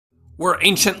Were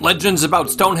ancient legends about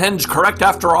Stonehenge correct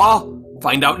after all?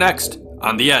 Find out next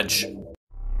on The Edge.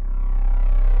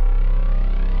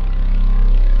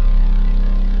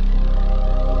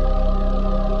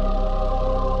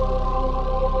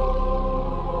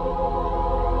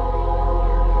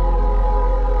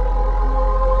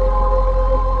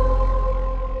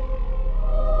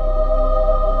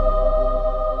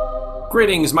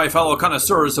 Greetings, my fellow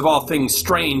connoisseurs of all things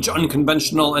strange,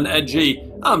 unconventional, and edgy.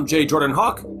 I'm J. Jordan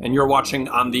Hawk, and you're watching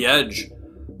On The Edge.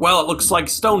 Well, it looks like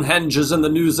Stonehenge is in the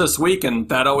news this week, and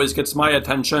that always gets my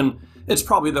attention. It's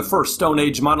probably the first Stone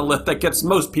Age monolith that gets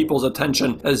most people's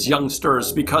attention as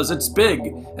youngsters because it's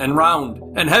big, and round,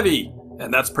 and heavy,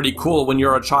 and that's pretty cool when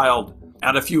you're a child.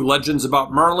 Add a few legends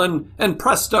about Merlin, and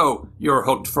presto, you're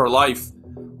hooked for life.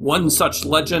 One such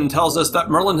legend tells us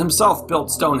that Merlin himself built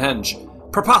Stonehenge.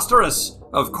 Preposterous,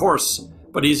 of course,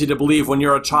 but easy to believe when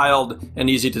you're a child and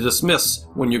easy to dismiss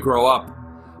when you grow up.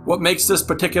 What makes this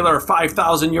particular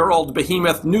 5,000-year-old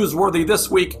behemoth newsworthy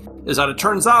this week is that it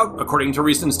turns out, according to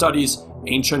recent studies,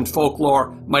 ancient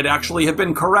folklore might actually have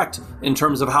been correct in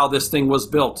terms of how this thing was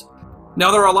built.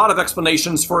 Now, there are a lot of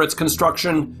explanations for its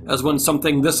construction, as when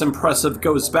something this impressive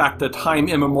goes back to time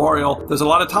immemorial, there's a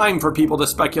lot of time for people to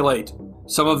speculate.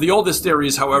 Some of the oldest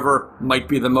theories, however, might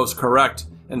be the most correct,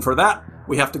 and for that,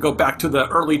 we have to go back to the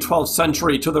early 12th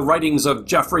century to the writings of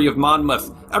Geoffrey of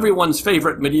Monmouth, everyone's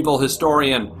favorite medieval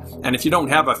historian. And if you don't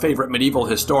have a favorite medieval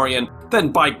historian,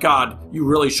 then by God, you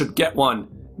really should get one.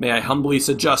 May I humbly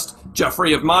suggest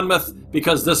Geoffrey of Monmouth,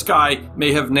 because this guy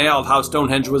may have nailed how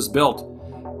Stonehenge was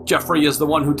built. Geoffrey is the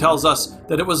one who tells us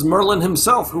that it was Merlin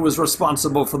himself who was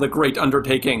responsible for the great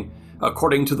undertaking.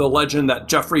 According to the legend that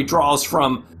Geoffrey draws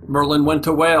from, Merlin went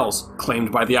to Wales,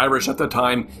 claimed by the Irish at the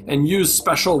time, and used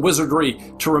special wizardry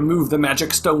to remove the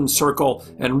magic stone circle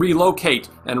and relocate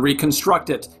and reconstruct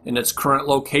it in its current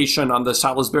location on the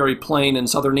Salisbury Plain in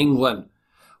southern England.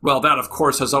 Well, that of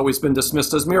course has always been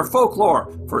dismissed as mere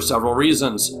folklore for several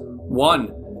reasons.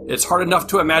 One, it's hard enough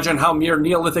to imagine how mere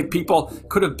Neolithic people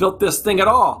could have built this thing at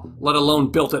all, let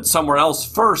alone built it somewhere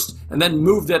else first and then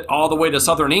moved it all the way to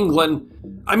southern England.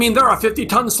 I mean, there are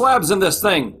 50-ton slabs in this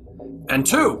thing. And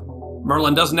two,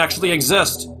 Merlin doesn't actually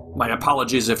exist. My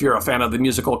apologies if you're a fan of the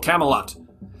musical Camelot.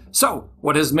 So,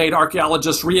 what has made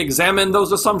archaeologists re-examine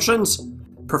those assumptions?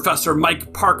 Professor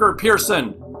Mike Parker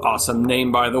Pearson, awesome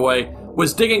name by the way,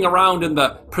 was digging around in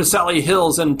the Preseli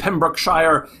Hills in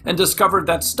Pembrokeshire and discovered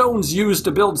that stones used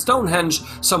to build Stonehenge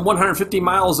some 150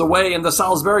 miles away in the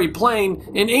Salisbury Plain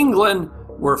in England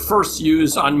were first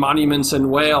used on monuments in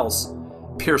Wales.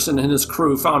 Pearson and his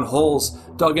crew found holes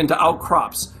dug into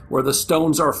outcrops where the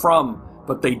stones are from,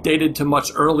 but they dated to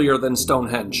much earlier than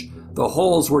Stonehenge. The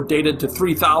holes were dated to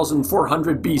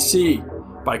 3,400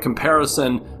 BC. By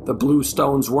comparison, the blue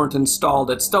stones weren't installed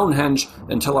at Stonehenge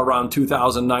until around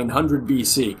 2,900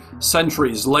 BC,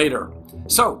 centuries later.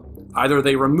 So, either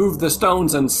they removed the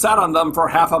stones and sat on them for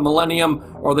half a millennium,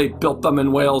 or they built them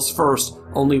in Wales first,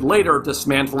 only later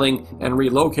dismantling and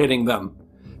relocating them.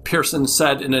 Pearson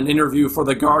said in an interview for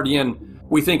The Guardian,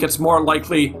 "We think it's more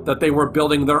likely that they were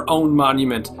building their own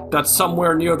monument, that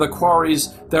somewhere near the quarries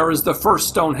there is the first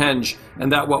Stonehenge,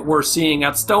 and that what we're seeing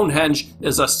at Stonehenge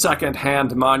is a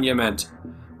second-hand monument."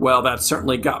 Well, that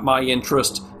certainly got my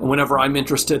interest, and whenever I'm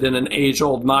interested in an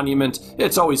age-old monument,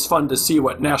 it's always fun to see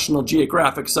what National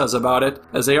Geographic says about it,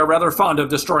 as they are rather fond of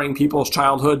destroying people's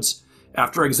childhoods.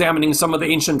 After examining some of the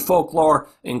ancient folklore,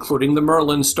 including the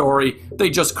Merlin story, they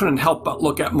just couldn't help but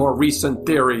look at more recent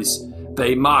theories.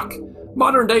 They mock.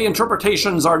 Modern-day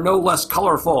interpretations are no less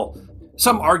colorful.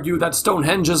 Some argue that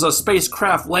Stonehenge is a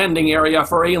spacecraft landing area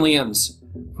for aliens.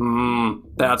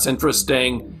 That's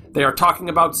interesting. They are talking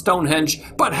about Stonehenge,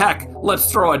 but heck, let's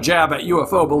throw a jab at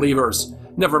UFO believers.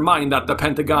 Never mind that the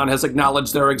Pentagon has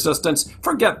acknowledged their existence.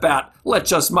 Forget that.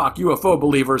 Let's just mock UFO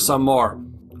believers some more.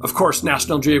 Of course,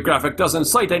 National Geographic doesn't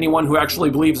cite anyone who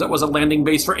actually believes it was a landing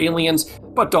base for aliens,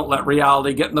 but don't let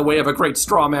reality get in the way of a great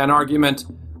straw man argument.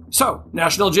 So,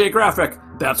 National Geographic,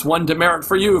 that's one demerit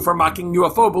for you for mocking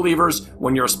UFO believers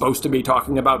when you're supposed to be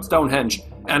talking about Stonehenge.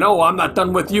 And oh, I'm not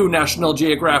done with you, National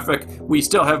Geographic. We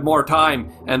still have more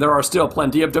time, and there are still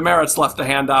plenty of demerits left to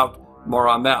hand out. More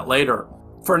on that later.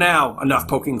 For now, enough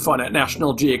poking fun at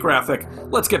National Geographic.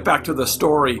 Let's get back to the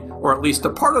story, or at least a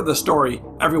part of the story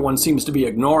everyone seems to be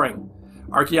ignoring.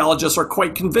 Archaeologists are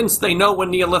quite convinced they know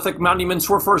when Neolithic monuments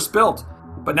were first built,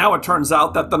 but now it turns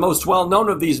out that the most well-known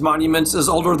of these monuments is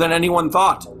older than anyone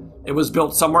thought. It was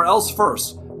built somewhere else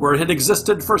first, where it had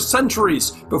existed for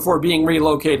centuries before being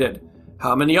relocated.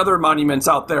 How many other monuments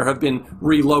out there have been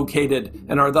relocated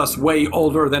and are thus way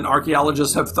older than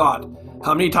archaeologists have thought?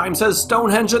 How many times has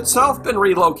Stonehenge itself been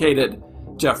relocated?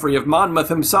 Geoffrey of Monmouth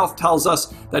himself tells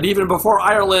us that even before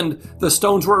Ireland, the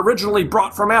stones were originally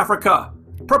brought from Africa.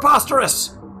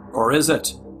 Preposterous! Or is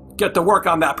it? Get to work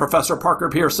on that, Professor Parker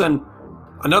Pearson.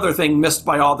 Another thing missed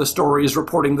by all the stories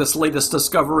reporting this latest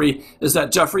discovery is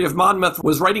that Geoffrey of Monmouth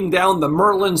was writing down the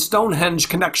Merlin-Stonehenge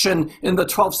connection in the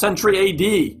 12th century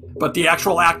AD, but the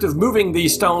actual act of moving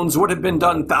these stones would have been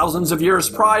done thousands of years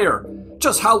prior.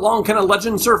 Just how long can a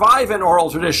legend survive in oral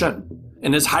tradition?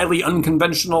 In his highly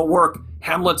unconventional work,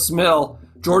 Hamlet's Mill,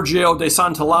 Giorgio de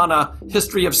Santillana,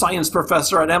 history of science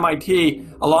professor at MIT,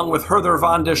 along with Herther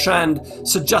von Deschend,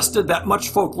 suggested that much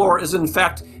folklore is in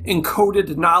fact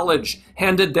encoded knowledge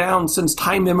handed down since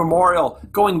time immemorial,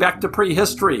 going back to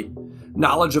prehistory.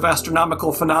 Knowledge of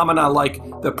astronomical phenomena like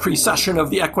the precession of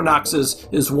the equinoxes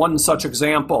is one such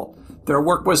example. Their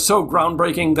work was so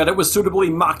groundbreaking that it was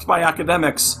suitably mocked by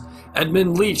academics.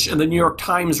 Edmund Leach in the New York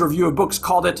Times Review of Books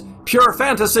called it pure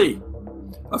fantasy.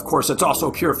 Of course, it's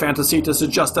also pure fantasy to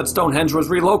suggest that Stonehenge was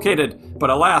relocated, but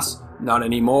alas, not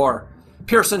anymore.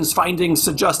 Pearson's findings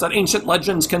suggest that ancient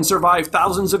legends can survive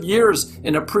thousands of years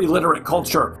in a pre-literate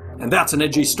culture, and that's an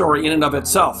edgy story in and of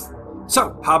itself.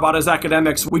 So, how about as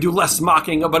academics, we do less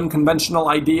mocking of unconventional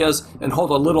ideas and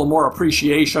hold a little more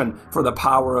appreciation for the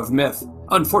power of myth?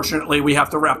 Unfortunately, we have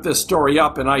to wrap this story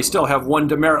up, and I still have one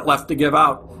demerit left to give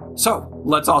out. So,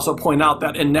 let's also point out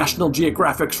that in National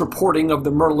Geographic's reporting of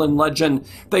the Merlin legend,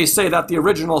 they say that the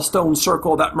original stone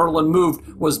circle that Merlin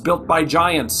moved was built by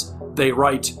giants. They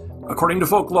write, according to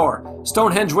folklore,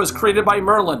 Stonehenge was created by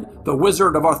Merlin, the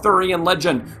wizard of Arthurian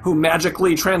legend, who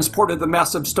magically transported the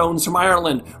massive stones from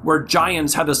Ireland, where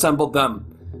giants had assembled them.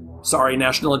 Sorry,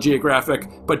 National Geographic,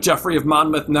 but Geoffrey of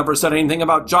Monmouth never said anything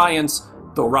about giants,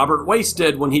 though Robert Wace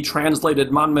did when he translated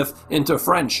Monmouth into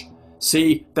French.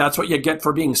 See, that's what you get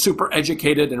for being super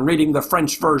educated and reading the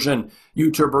French version.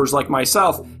 YouTubers like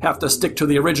myself have to stick to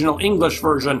the original English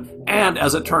version, and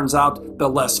as it turns out, the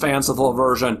less fanciful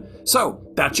version. So,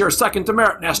 that's your second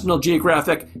demerit, National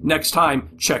Geographic. Next time,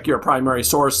 check your primary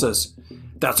sources.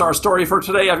 That's our story for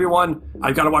today, everyone.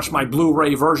 I've got to watch my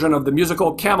Blu-ray version of the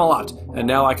musical Camelot, and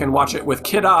now I can watch it with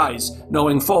kid eyes,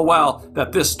 knowing full well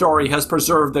that this story has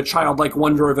preserved the childlike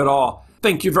wonder of it all.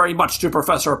 Thank you very much to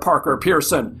Professor Parker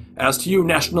Pearson. As to you,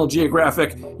 National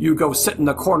Geographic, you go sit in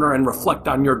the corner and reflect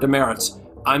on your demerits.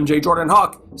 I'm J. Jordan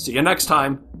Hawk. See you next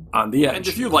time on The Edge. And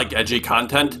if you like edgy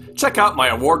content, check out my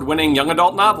award-winning young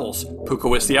adult novels,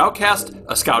 Puka is the Outcast,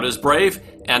 A Scout is Brave,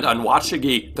 and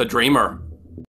Onwatchigi the Dreamer.